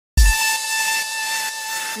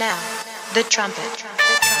Now, the trumpet.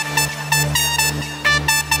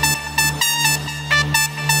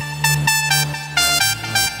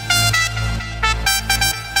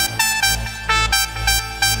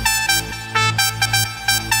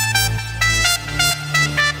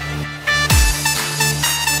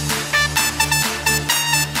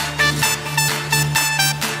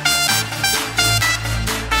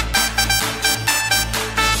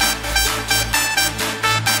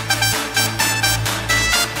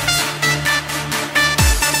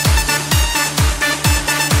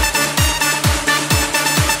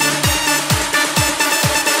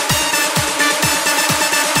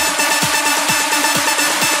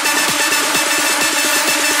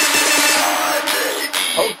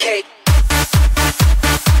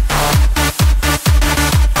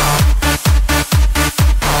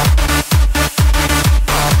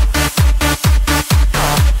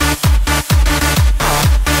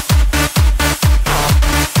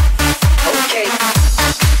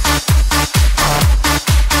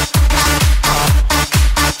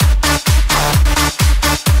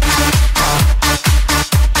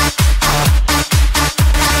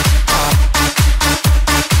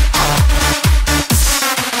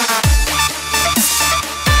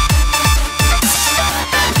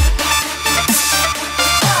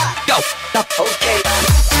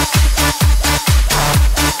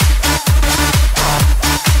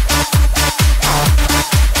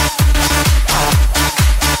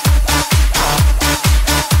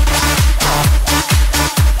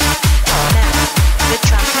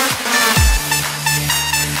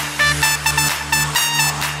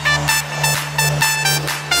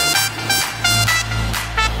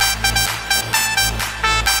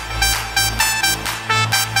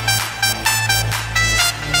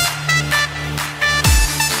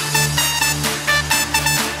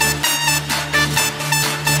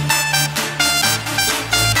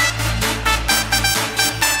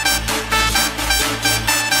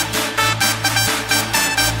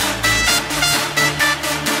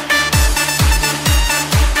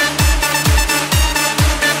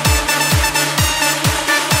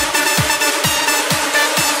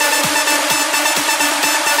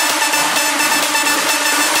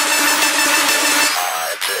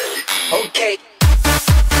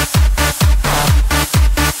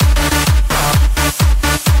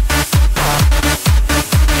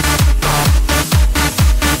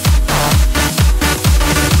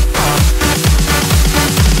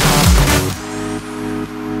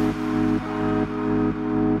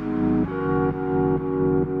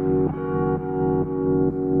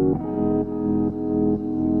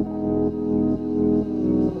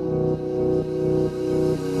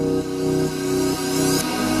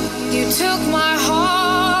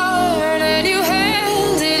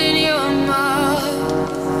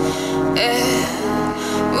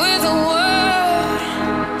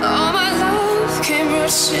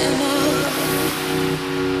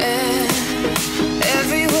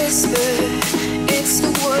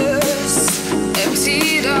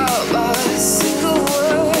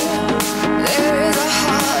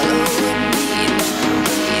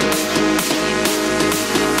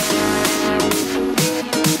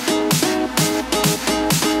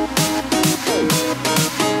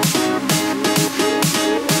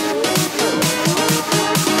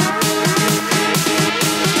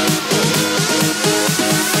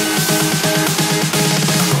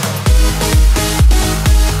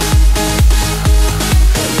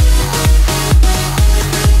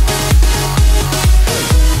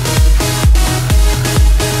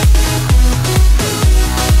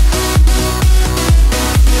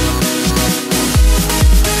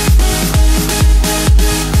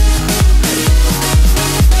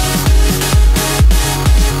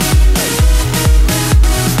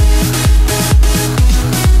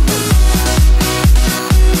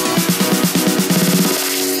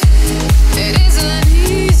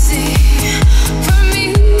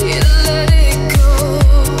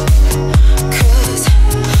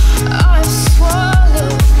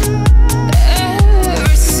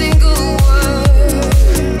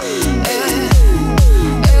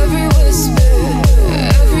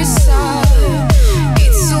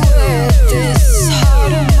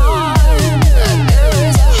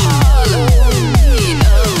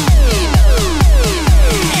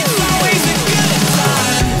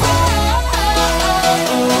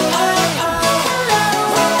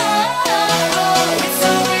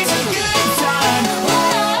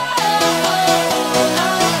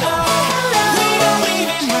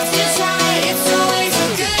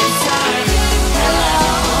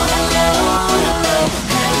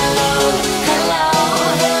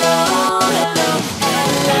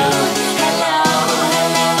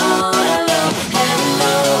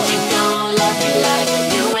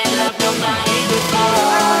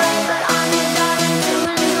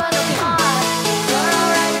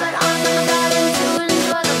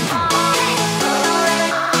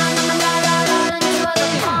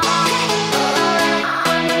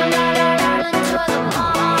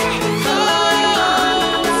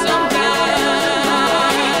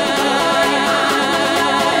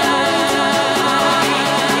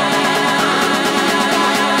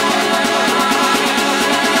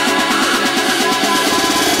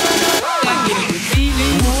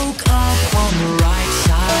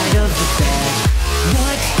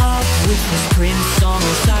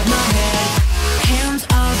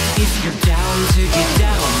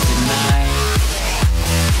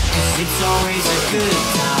 good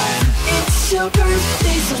time. It's your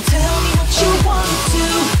birthday, so tell me what you want to do.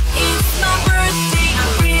 It's my birthday, I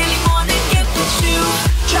really wanna get with you.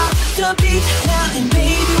 Drop the beat now and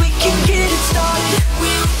baby we can get it started.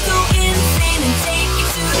 We'll go insane and take you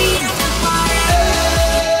to the after party.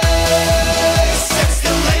 Hey,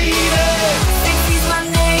 sexy lady. Sexy's my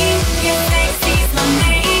name, yeah, sexy's my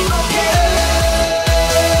name, okay.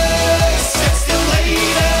 Hey, sexy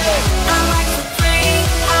lady. I like to play,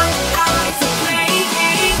 I like to play.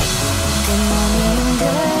 Good morning,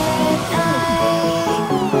 good night.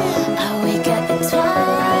 I wake up at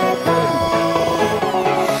twilight.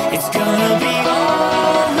 It's gonna be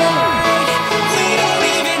alright. We don't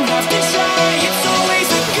even have to try. It's always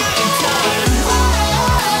a good time. Oh,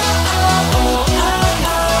 oh, oh,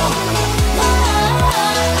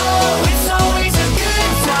 oh. It's always a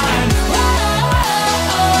good time. Oh,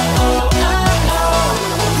 oh, oh.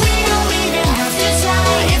 We don't even have to try.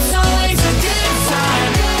 It's always a good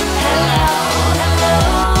time. Hello, hello,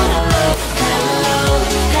 hello, hello,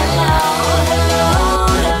 hello, hello,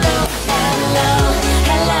 hello,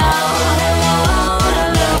 hello,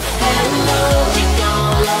 hello, hello. You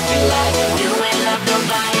don't love me like you ain't loved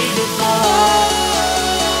nobody before.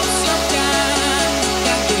 Sometimes I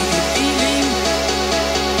get a feeling,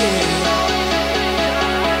 yeah.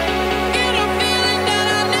 Get a feeling that I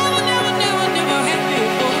never had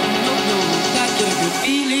before. No, I get a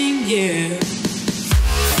feeling, yeah.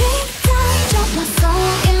 Think I dropped my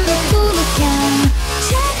phone in the pool again.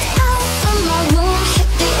 Check out from my room, hit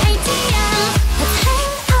the ATM. Let's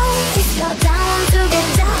hang out, let's go down to get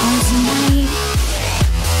down tonight.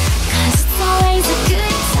 'Cause it's always a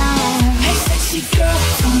good time. Hey, sexy girl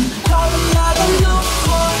from Colorado, look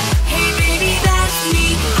for. Hey baby, that's me.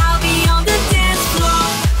 I'll be on the dance floor.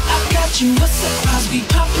 I've got you a surprise, be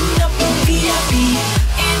popping up in VIP.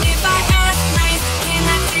 And if I ask nice, can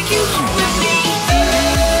I take you home with me? Hey,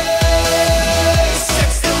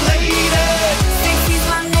 sexy lady. Sexy's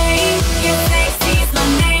my name, yeah, sexy's my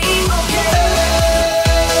name, okay.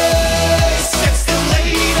 Hey, sexy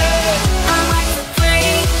lady. I like to play,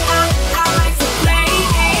 I like to play.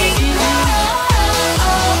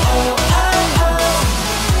 Oh, oh, oh, oh,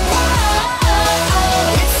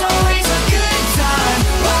 oh. It's always a good time.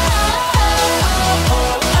 Oh, oh,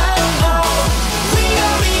 oh, oh. We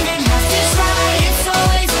don't even have to try. It's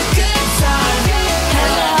always a good time.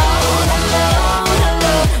 Hello, hello,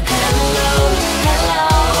 hello, hello, hello, hello,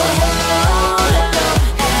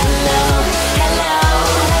 hello, hello,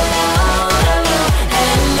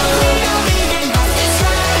 hello. We don't even have to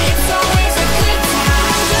try. It's always a good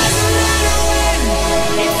time. Doesn't matter when.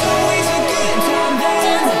 It's always a good time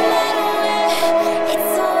then.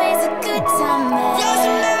 It's always a good time, man.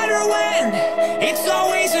 Doesn't matter when. It's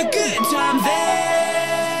always a good time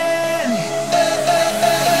then.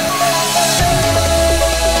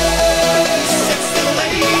 Sexy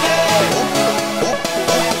lady.